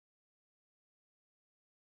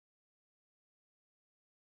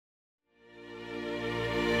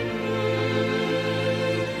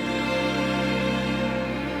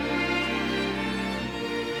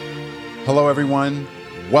Hello, everyone.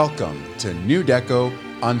 Welcome to New Deco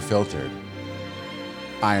Unfiltered.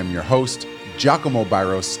 I am your host, Giacomo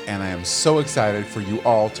Byros, and I am so excited for you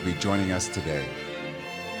all to be joining us today.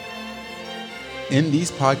 In these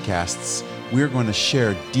podcasts, we are going to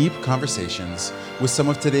share deep conversations with some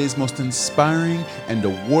of today's most inspiring and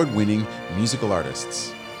award-winning musical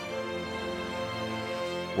artists.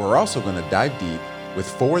 We're also going to dive deep with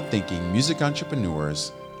forward-thinking music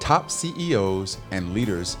entrepreneurs, top CEOs, and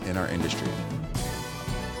leaders in our industry.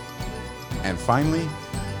 And finally,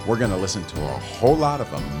 we're going to listen to a whole lot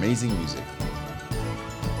of amazing music.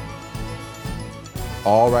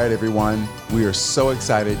 All right, everyone, we are so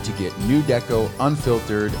excited to get New Deco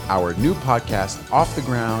Unfiltered, our new podcast, off the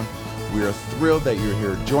ground. We are thrilled that you're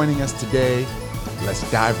here joining us today. Let's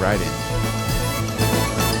dive right in.